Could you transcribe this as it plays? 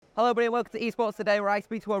Hello everybody and welcome to Esports Today, where I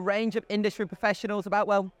speak to a range of industry professionals about,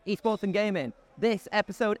 esports and gaming. This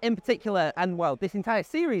episode in particular, and this entire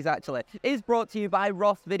series actually, is brought to you by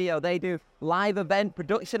Ross Video. They do live event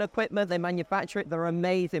production equipment, they manufacture it, they're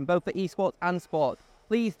amazing, both for esports and sports.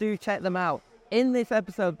 Please do check them out. In this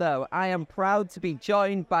episode though, I am proud to be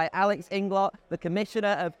joined by Alex Inglot, the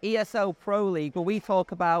commissioner of ESL Pro League, where we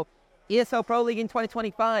talk about ESL Pro League in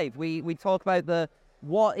 2025. We talk about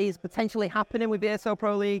what is potentially happening with ESL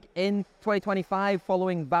Pro League in 2025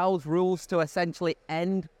 following Valve's rules to essentially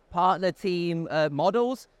end partner team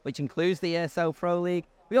models, which includes the ESL Pro League.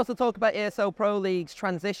 We also talk about ESL Pro League's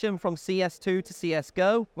transition from CS2 to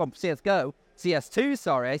CS2,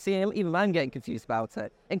 sorry. I see even I'm getting confused about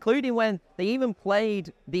it. Including when they even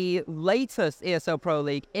played the latest ESL Pro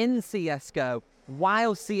League in CSGO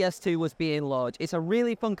while CS2 was being launched. It's a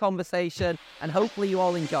really fun conversation and hopefully you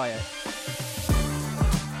all enjoy it.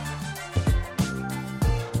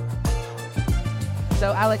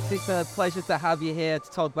 So Alex, it's a pleasure to have you here to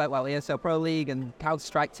talk about ESL Pro League and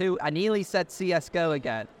Counter-Strike 2. I nearly said CSGO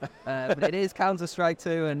again, but it is Counter-Strike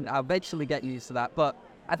 2 and I'll eventually get used to that. But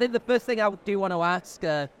I think the first thing I do want to ask,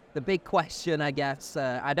 the big question, I guess,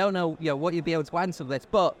 I don't know what you'll be able to answer this,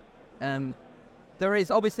 but there is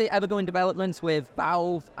obviously ever-going developments with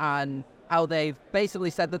Valve and how they've basically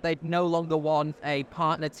said that they no longer want a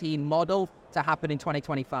partner team model to happen in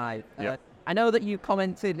 2025. Yep. I know that you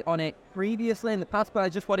commented on it previously in the past, but I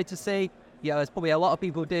just wanted to see, as probably a lot of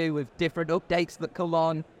people do with different updates that come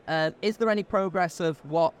on, is there any progress of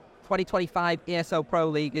what 2025 ESL Pro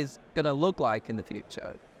League is going to look like in the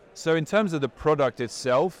future? So in terms of the product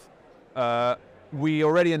itself, we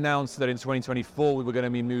already announced that in 2024 we were going to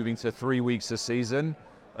be moving to 3 weeks a season.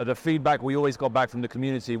 The feedback we always got back from the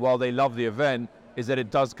community, while they love the event, is that it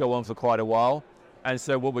does go on for quite a while. And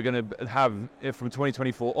so what we're going to have from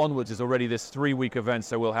 2024 onwards is already this 3-week event.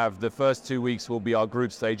 So we'll have the first 2 weeks will be our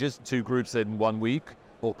group stages, 2 groups in 1 week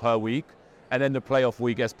or per week, and then the playoff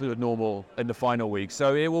week as per normal in the final week.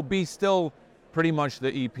 So it will be still pretty much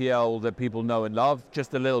the EPL that people know and love,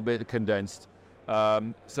 just a little bit condensed.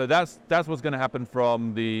 So that's what's going to happen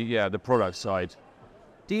from the product side.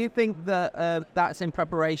 Do you think that that's in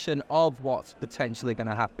preparation of what's potentially going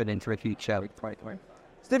to happen into the future?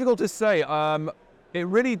 It's difficult to say. It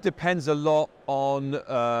really depends a lot on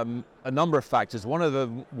a number of factors. One of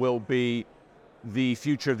them will be the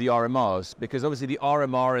future of the RMRs, because obviously the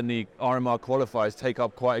RMR and the RMR qualifiers take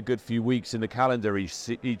up quite a good few weeks in the calendar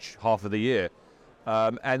each half of the year.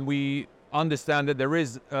 And we understand that there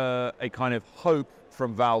is a kind of hope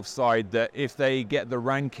from Valve's side that if they get the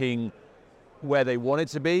ranking where they want it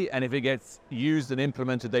to be, and if it gets used and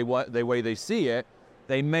implemented the way they see it,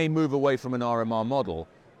 they may move away from an RMR model.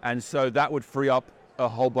 And so that would free up a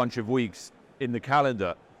whole bunch of weeks in the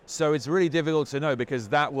calendar. So it's really difficult to know, because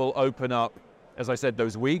that will open up, as I said,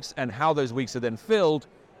 those weeks, and how those weeks are then filled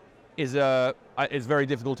is very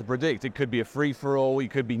difficult to predict. It could be a free-for-all, it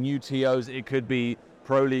could be new TOs, it could be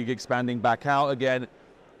Pro League expanding back out again.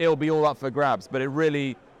 It'll be all up for grabs. But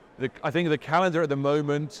I think the calendar at the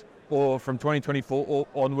moment, or from 2024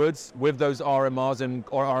 onwards, with those RMRs and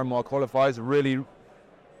or RMR qualifiers,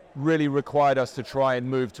 really required us to try and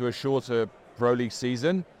move to a shorter Pro League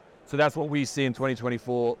season. So that's what we see in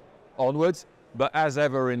 2024 onwards. But as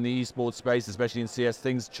ever in the esports space, especially in CS,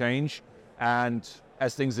 things change. And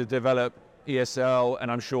as things develop, ESL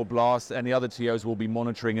and I'm sure Blast and the other TOs will be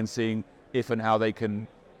monitoring and seeing if and how they can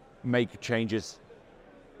make changes.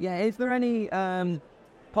 Yeah, is there any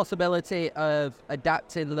possibility of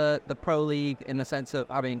adapting the Pro League in the sense of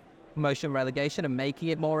having promotion relegation and making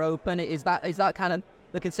it more open? Is that kind of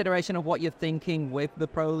the consideration of what you're thinking with the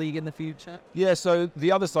Pro League in the future? Yeah, so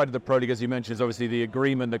the other side of the Pro League, as you mentioned, is obviously the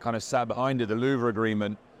agreement that kind of sat behind it, the Louvre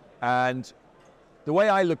agreement. And the way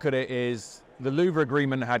I look at it is the Louvre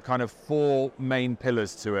agreement had kind of 4 main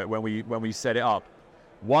pillars to it when we set it up.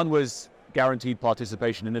 One was guaranteed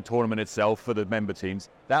participation in the tournament itself for the member teams.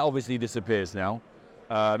 That obviously disappears now.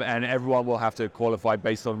 And everyone will have to qualify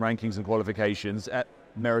based on rankings and qualifications at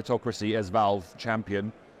meritocracy as Valve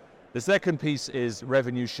champion. The second piece is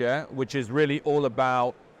revenue share, which is really all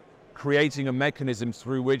about creating a mechanism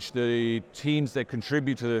through which the teams that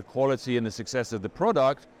contribute to the quality and the success of the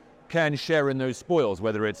product can share in those spoils,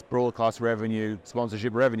 whether it's broadcast revenue,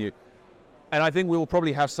 sponsorship revenue. And I think we will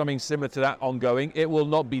probably have something similar to that ongoing. It will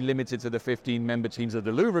not be limited to the 15 member teams of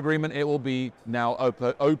the Louvre agreement. It will be now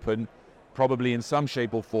open, probably in some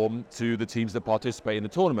shape or form, to the teams that participate in the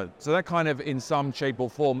tournament. So that kind of in some shape or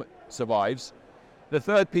form survives. The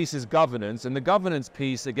third piece is governance, and the governance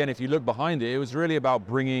piece, again, if you look behind it, it was really about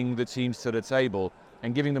bringing the teams to the table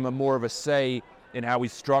and giving them a more of a say in how we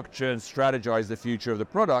structure and strategize the future of the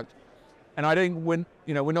product. And I think we're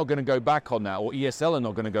not going to go back on that, or ESL are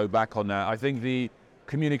not going to go back on that. I think the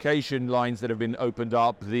communication lines that have been opened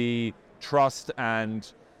up, the trust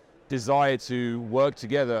and desire to work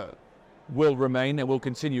together will remain and will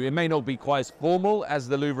continue. It may not be quite as formal as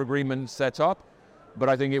the Louvre agreement set up, but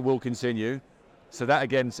I think it will continue. So that,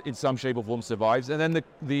 again, in some shape or form survives. And then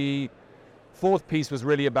the fourth piece was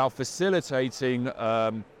really about facilitating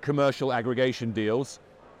commercial aggregation deals,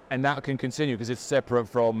 and that can continue because it's separate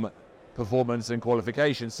from performance and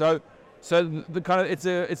qualification. So the kind of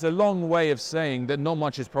it's a long way of saying that not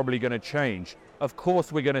much is probably going to change. Of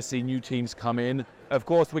course, we're going to see new teams come in. Of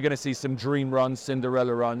course, we're going to see some dream runs,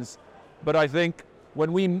 Cinderella runs. But I think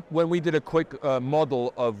when we did a quick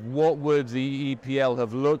model of what would the EPL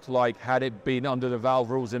have looked like had it been under the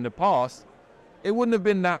Valve rules in the past, it wouldn't have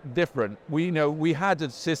been that different. We had a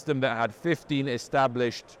system that had 15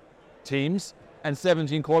 established teams and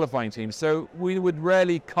 17 qualifying teams. So we would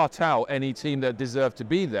rarely cut out any team that deserved to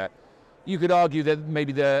be there. You could argue that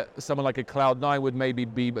maybe someone like a Cloud9 would maybe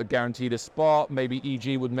be guaranteed a spot, maybe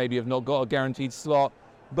EG would maybe have not got a guaranteed slot.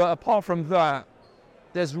 But apart from that,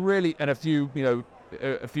 there's really, and a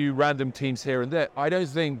few random teams here and there, I don't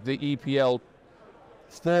think the EPL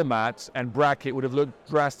format and bracket would have looked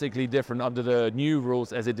drastically different under the new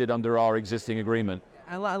rules as it did under our existing agreement.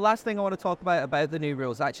 And last thing I want to talk about the new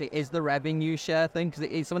rules actually is the revenue share thing, because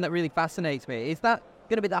it's something that really fascinates me. Is that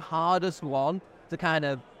going to be the hardest one to kind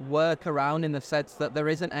of work around, in the sense that there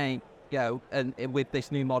isn't and with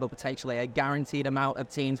this new model potentially a guaranteed amount of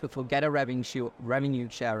teams which will get a revenue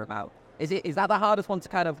share amount? Is that the hardest one to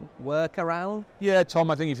kind of work around? Yeah,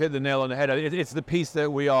 Tom, I think you've hit the nail on the head. It's the piece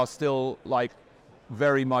that we are still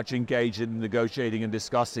very much engaged in negotiating and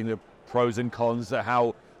discussing the pros and cons,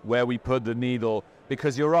 where we put the needle.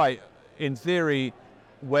 Because you're right, in theory,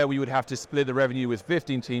 where we would have to split the revenue with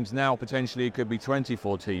 15 teams, now potentially it could be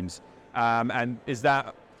 24 teams. And is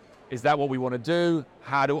that what we want to do?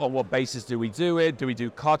 On what basis do we do it? Do we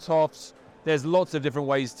do cutoffs? There's lots of different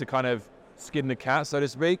ways to kind of skin the cat, so to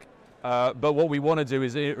speak. But what we want to do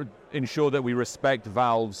is ensure that we respect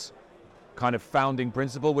Valve's kind of founding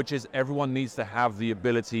principle, which is everyone needs to have the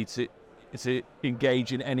ability to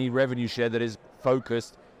engage in any revenue share that is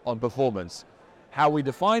focused on performance. How we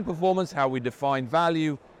define performance, how we define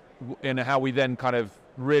value, and how we then kind of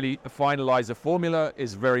really finalize a formula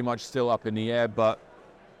is very much still up in the air, but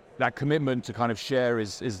that commitment to kind of share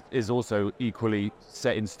is also equally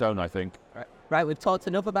set in stone, I think. Right, we've talked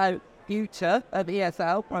enough about future of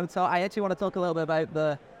ESL Pro Tour. I actually want to talk a little bit about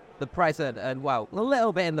the present and, a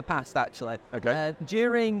little bit in the past, actually. Okay.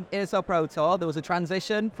 During ESL Pro Tour, there was a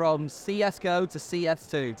transition from CSGO to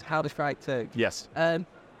CS2, to Counter-Strike 2. Yes.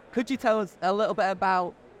 Could you tell us a little bit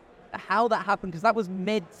about how that happened? Because that was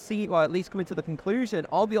mid-season, or at least coming to the conclusion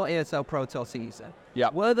of your ESL Pro Tour season. Yeah.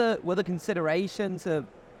 Were the considerations of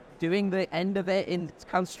doing the end of it in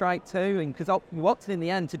Counter-Strike 2? And because you opted in the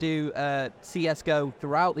end to do CSGO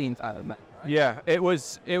throughout the entire match. Right? Yeah, it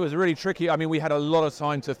was really tricky. I mean, we had a lot of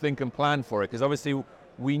time to think and plan for it, because obviously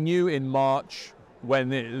we knew in March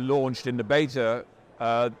when it launched in the beta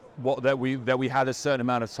that we had a certain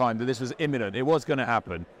amount of time, that this was imminent. It was going to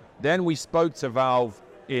happen. Then we spoke to Valve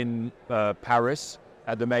in Paris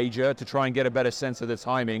at the major to try and get a better sense of the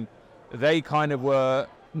timing. They kind of were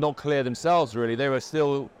not clear themselves, really. They were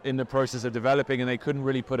still in the process of developing, and they couldn't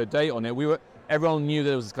really put a date on it. Everyone knew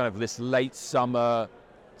there was kind of this late summer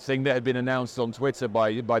thing that had been announced on Twitter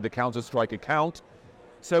by the Counter-Strike account.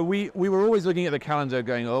 So we were always looking at the calendar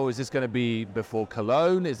going, is this going to be before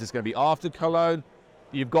Cologne? Is this going to be after Cologne?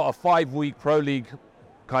 You've got a 5-week Pro League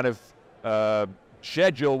kind of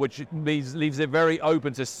schedule, which leaves it very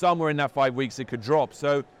open to somewhere in that 5 weeks it could drop.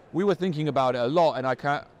 So we were thinking about it a lot, and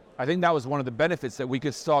I think that was one of the benefits, that we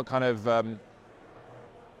could start kind of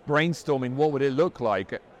brainstorming what would it look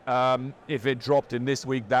like if it dropped in this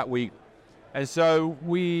week, that week. And so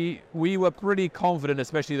we were pretty confident,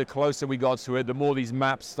 especially the closer we got to it, the more these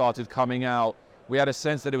maps started coming out. We had a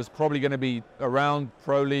sense that it was probably going to be around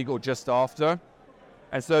Pro League or just after.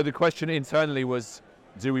 And so the question internally was,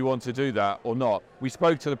 do we want to do that or not? We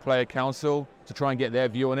spoke to the player council to try and get their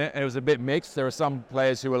view on it, and it was a bit mixed. There are some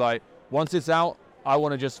players who were like, once it's out, I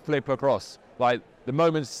want to just flip across. Like, the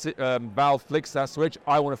moment Valve flicks that switch,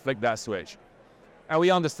 I want to flick that switch. And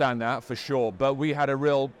we understand that for sure, but we had a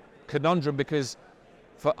real conundrum, because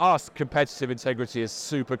for us, competitive integrity is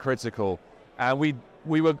super critical. And we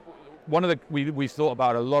thought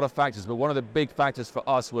about a lot of factors, but one of the big factors for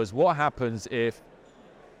us was, what happens if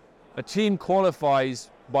a team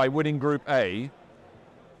qualifies by winning Group A,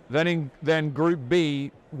 then Group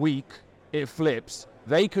B week it flips,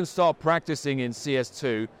 They can start practicing in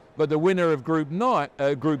CS2, but the winner of Group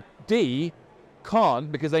D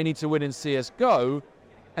can't, because they need to win in CSGO,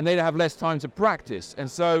 and they'd have less time to practice. And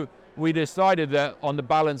so we decided that on the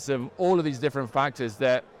balance of all of these different factors,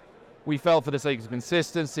 that we felt for the sake of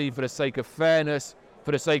consistency, for the sake of fairness,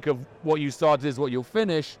 for the sake of what you started is what you'll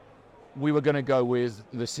finish, we were going to go with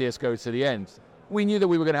the CSGO to the end. We knew that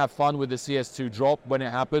we were going to have fun with the CS2 drop when it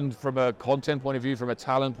happened, from a content point of view, from a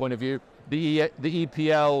talent point of view. The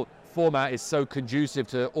EPL format is so conducive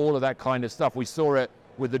to all of that kind of stuff. We saw it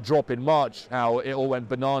with the drop in March, how it all went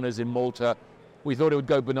bananas in Malta. We thought it would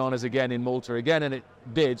go bananas again in Malta again, and it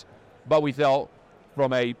did. But we felt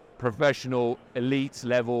from a professional, elite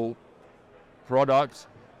level product,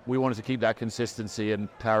 we wanted to keep that consistency and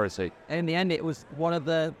clarity. In the end, it was one of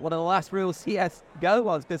the last real CSGO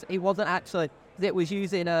ones, because it wasn't actually, it was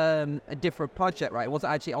using a different project, right? It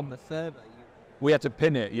wasn't actually on the server. We had to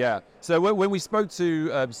pin it, yeah. So when we spoke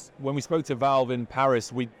to Valve in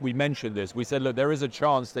Paris, we mentioned this. We said, look, there is a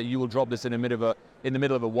chance that you will drop this in the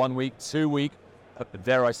middle of a 1 week, 2 week,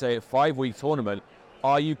 dare I say it, 5 week tournament.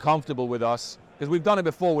 Are you comfortable with us? Because we've done it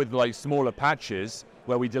before with like smaller patches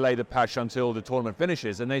where we delay the patch until the tournament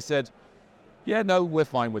finishes. And they said, yeah, no, we're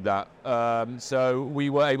fine with that. So we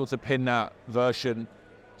were able to pin that version,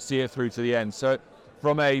 see it through to the end. So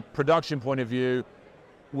from a production point of view,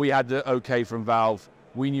 we had the okay from Valve.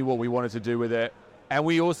 We knew what we wanted to do with it. And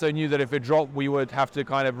we also knew that if it dropped, we would have to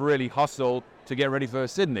kind of really hustle to get ready for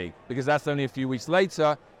Sydney, because that's only a few weeks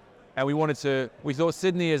later. And we thought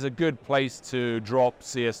Sydney is a good place to drop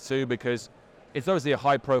CS2, because it's obviously a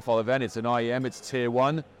high profile event. It's an IEM, it's tier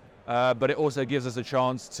 1, but it also gives us a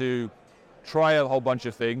chance to try a whole bunch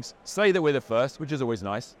of things, say that we're the first, which is always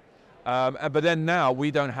nice. But then now we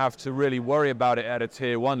don't have to really worry about it at a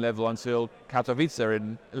tier 1 level until Katowice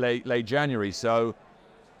in late January. So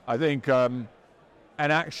I think, and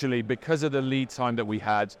actually because of the lead time that we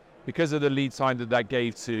had, because of the lead time that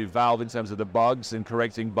gave to Valve in terms of the bugs and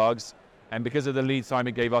correcting bugs, and because of the lead time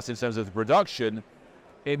it gave us in terms of the production,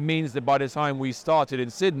 it means that by the time we started in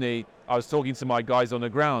Sydney, I was talking to my guys on the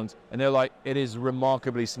ground, and they're like, it is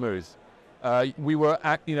remarkably smooth. We were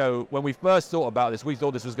when we first thought about this, we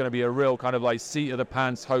thought this was going to be a real kind of like seat of the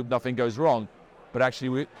pants, hope nothing goes wrong. But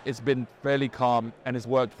actually, it's been fairly calm, and it's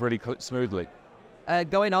worked pretty smoothly.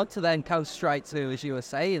 Going on to then Counter-Strike 2, as you were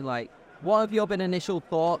saying, like, what have your been initial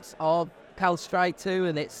thoughts of Counter-Strike 2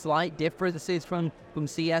 and its slight differences from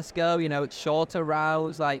CSGO? You know, it's shorter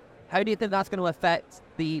rounds. Like, how do you think that's going to affect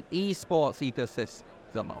the esports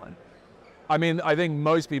ecosystem? I mean, I think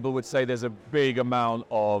most people would say there's a big amount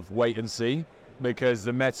of wait and see, because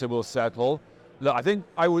the meta will settle. Look, I think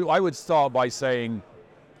I would start by saying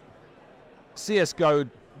CSGO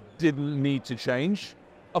didn't need to change.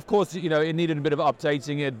 Of course, you know, it needed a bit of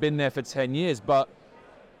updating. It had been there for 10 years, but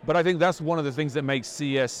I think that's one of the things that makes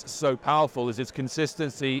CS so powerful, is its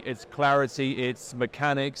consistency, its clarity, its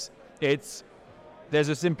mechanics. There's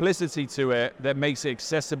a simplicity to it that makes it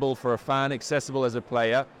accessible for a fan, accessible as a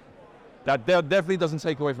player. That definitely doesn't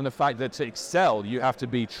take away from the fact that to excel, you have to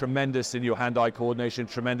be tremendous in your hand-eye coordination,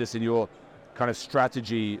 tremendous in your kind of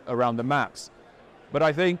strategy around the maps. But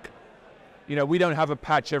I think, you know, we don't have a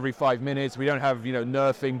patch every 5 minutes. We don't have, you know,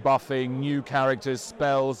 nerfing, buffing, new characters,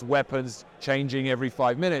 spells, weapons changing every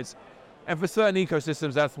 5 minutes. And for certain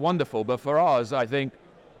ecosystems, that's wonderful. But for ours, I think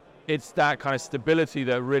it's that kind of stability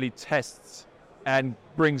that really tests and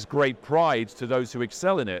brings great pride to those who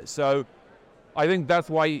excel in it. So I think that's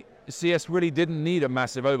why CS really didn't need a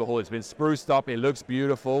massive overhaul. It's been spruced up. It looks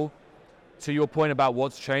beautiful. To your point about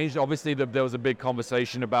what's changed, obviously there was a big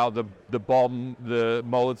conversation about the bomb, the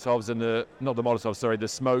Molotovs and the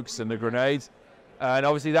smokes and the grenades. And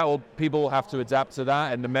obviously people will have to adapt to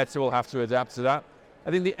that, and the meta will have to adapt to that.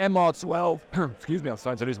 I think the MR12, excuse me, I'm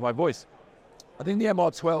starting to lose my voice. I think the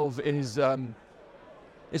MR12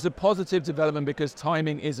 is a positive development because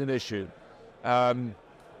timing is an issue.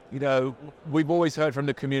 You know, we've always heard from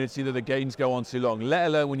the community that the games go on too long, let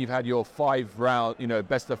alone when you've had your 5 round, you know,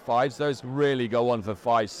 best of 5s. Those really go on for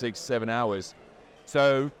 5, 6, 7 hours.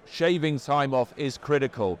 So shaving time off is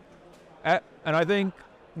critical. And I think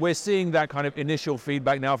we're seeing that kind of initial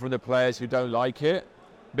feedback now from the players who don't like it,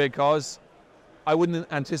 because I wouldn't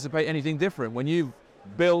anticipate anything different. When you've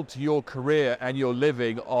built your career and your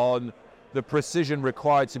living on the precision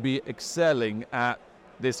required to be excelling at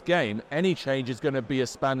this game, any change is going to be a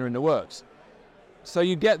spanner in the works. So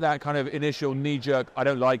you get that kind of initial knee-jerk, I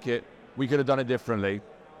don't like it, we could have done it differently.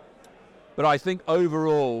 But I think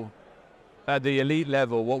overall, at the elite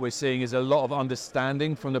level, what we're seeing is a lot of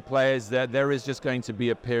understanding from the players that there is just going to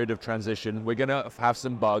be a period of transition. We're going to have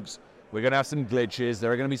some bugs. We're going to have some glitches.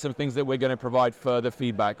 There are going to be some things that we're going to provide further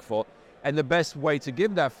feedback for. And the best way to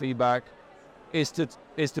give that feedback is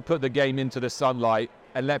to put the game into the sunlight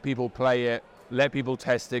and let people play it, let people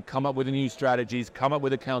test it, come up with the new strategies, come up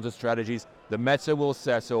with the counter strategies. The meta will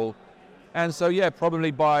settle. And so, yeah,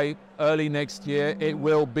 probably by early next year, it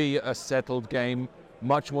will be a settled game,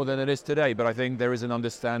 much more than it is today. But I think there is an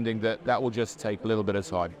understanding that that will just take a little bit of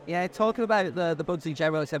time. Yeah, talking about the bugs in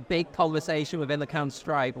general, it's a big conversation within the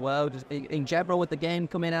Counter-Strike world. Just in general, with the game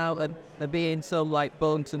coming out and there being some like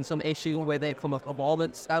bugs and some issue with it from a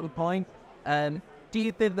performance standpoint. Do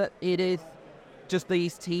you think that it is just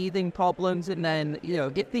these teething problems, and then, you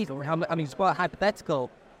know, if these, I mean, it's quite hypothetical,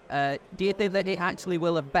 do you think that it actually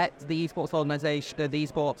will affect the esports organization, the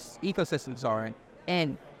esports ecosystem, sorry,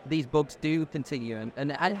 and these bugs do continue?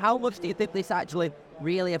 And how much do you think this actually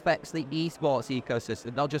really affects the esports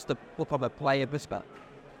ecosystem, not just from a player perspective?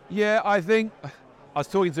 Yeah, I think I was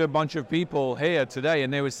talking to a bunch of people here today,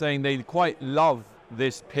 and they were saying they quite love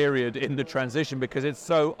this period in the transition because it's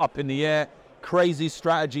so up in the air. Crazy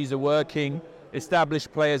strategies are working.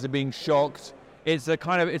 Established players are being shocked. It's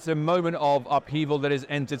a moment of upheaval that is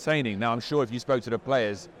entertaining. Now, I'm sure if you spoke to the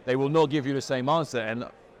players, they will not give you the same answer, and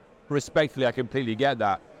respectfully, I completely get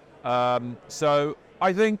that. So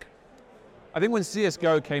I think when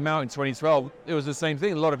CSGO came out in 2012, it was the same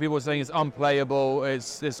thing. A lot of people were saying it's unplayable,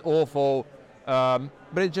 it's awful,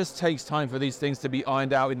 but it just takes time for these things to be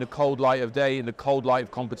ironed out in the cold light of day, in the cold light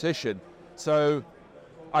of competition. So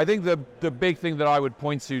I think the big thing that I would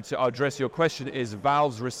point to address your question is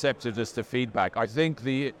Valve's receptiveness to feedback. I think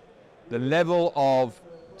the level of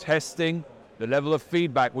testing, the level of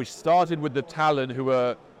feedback, which started with the talent who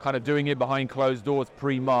were kind of doing it behind closed doors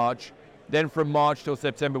pre-March, then from March till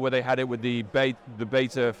September where they had it with the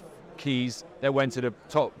beta keys that went to the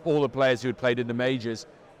top, all the players who had played in the majors.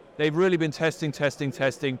 They've really been testing,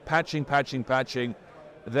 patching.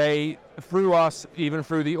 They, through us, even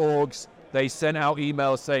through the orgs, they sent out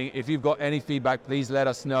emails saying, if you've got any feedback, please let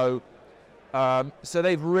us know. So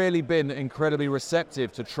they've really been incredibly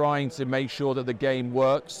receptive to trying to make sure that the game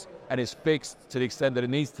works and is fixed to the extent that it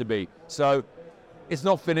needs to be. So it's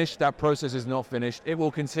not finished. That process is not finished. It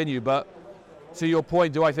will continue. But to your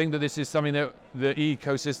point, do I think that this is something that the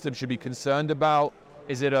ecosystem should be concerned about?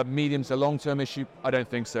 Is it a medium to long-term issue? I don't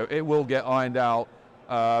think so. It will get ironed out.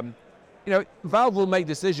 Valve will make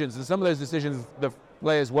decisions, and some of those decisions the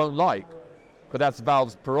players won't like. But that's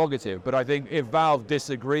Valve's prerogative. But I think if Valve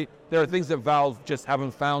disagree, there are things that Valve just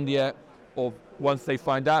haven't found yet, or once they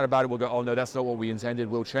find out about it, we'll go, oh no, that's not what we intended,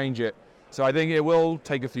 we'll change it. So I think it will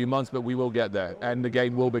take a few months, but we will get there, and the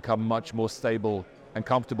game will become much more stable and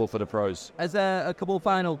comfortable for the pros. As a couple of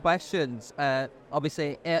final questions,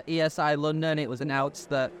 obviously ESI London, it was announced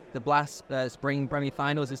that the Blast Spring Premier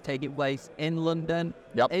Finals is taking place in London.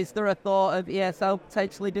 Yep. Is there a thought of ESL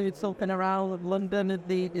potentially doing something around London in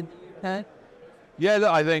the UK? Yeah,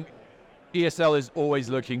 look, I think ESL is always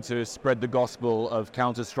looking to spread the gospel of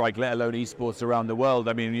Counter-Strike, let alone esports, around the world.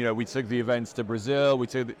 I mean, we took the events to Brazil,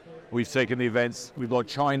 we've taken the events, we've got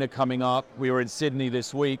China coming up, we were in Sydney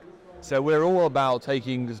this week. So we're all about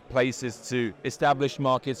taking places to established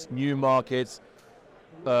markets, new markets,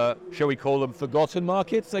 shall we call them forgotten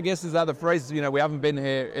markets, I guess, is that the phrase? We haven't been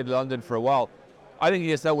here in London for a while. I think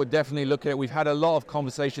ESL would definitely look at it. We've had a lot of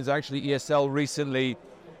conversations. Actually, ESL recently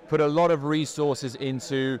put a lot of resources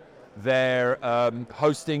into their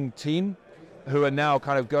hosting team, who are now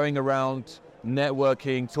kind of going around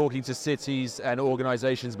networking, talking to cities and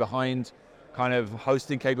organizations behind kind of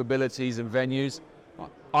hosting capabilities and venues.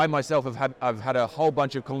 I myself have had a whole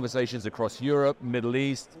bunch of conversations across Europe, Middle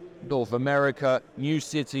East, North America, new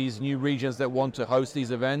cities, new regions that want to host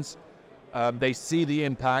these events. They see the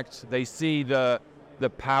impact, they see the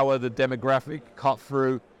power, the demographic cut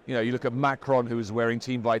through. You look at Macron, who was wearing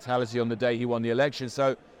Team Vitality on the day he won the election.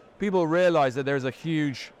 So people realize that there's a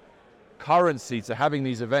huge currency to having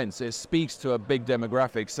these events. It speaks to a big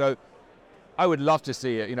demographic. So I would love to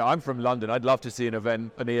see it. I'm from London. I'd love to see an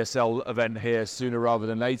ESL event here sooner rather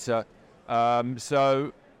than later.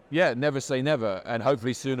 So yeah, never say never, and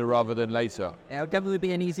hopefully sooner rather than later. It would definitely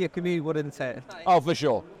be an easier commute, wouldn't it? Oh, for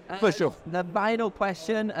sure. For sure. The final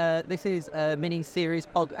question, this is a mini-series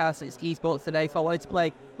podcast, it's Esports Today, so I wanted to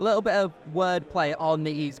play a little bit of wordplay on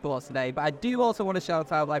the Esports Today, but I do also want to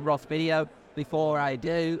shout out Ross Video before I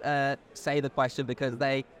do say the question, because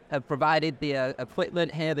they have provided the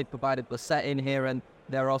equipment here, they've provided the setting here, and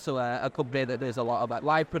they're also a company that does a lot of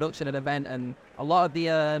live production and event, and a lot of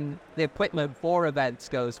the equipment for events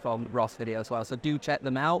goes from Ross Video as well, so do check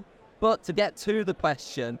them out. But to get to the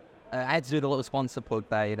question, I had to do the little sponsor plug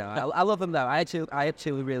there, I love them though. I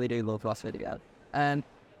actually really do love Ross Video.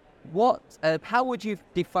 How would you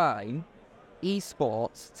define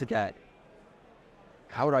esports today?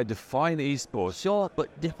 How would I define esports? Short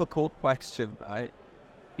but difficult question, right?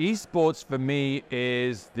 Esports for me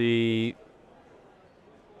is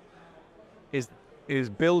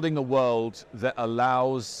building a world that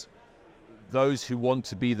allows those who want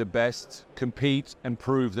to be the best compete and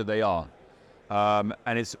prove that they are.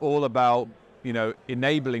 And it's all about,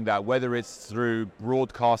 enabling that, whether it's through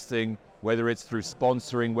broadcasting, whether it's through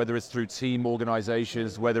sponsoring, whether it's through team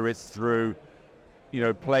organizations, whether it's through,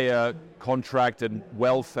 player contract and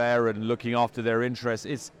welfare and looking after their interests.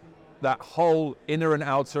 It's that whole inner and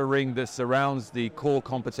outer ring that surrounds the core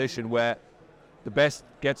competition where the best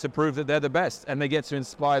get to prove that they're the best and they get to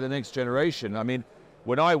inspire the next generation. I mean,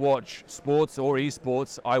 when I watch sports or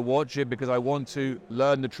esports, I watch it because I want to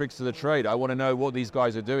learn the tricks of the trade. I want to know what these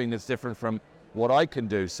guys are doing that's different from what I can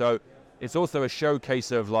do. So it's also a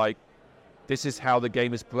showcase of this is how the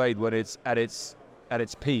game is played when it's at its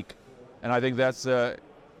peak. And I think that's,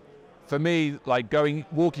 for me,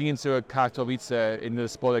 walking into a Katowice in the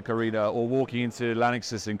Spodek Arena or walking into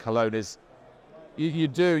Lanxess in Cologne is,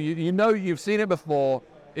 you've seen it before,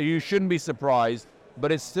 you shouldn't be surprised,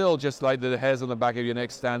 but it's still just like the hairs on the back of your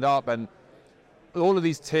neck stand up. And all of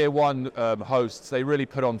these tier one hosts, they really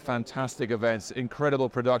put on fantastic events, incredible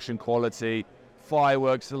production quality,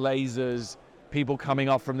 fireworks, lasers, people coming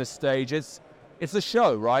up from the stage. It's a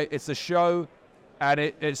show, right? It's a show, and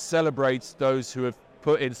it celebrates those who have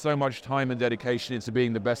put in so much time and dedication into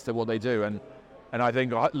being the best at what they do. And I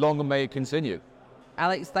think long may it continue.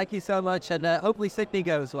 Alex, thank you so much, and hopefully Sydney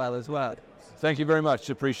goes well as well. Thank you very much.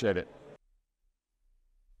 Appreciate it.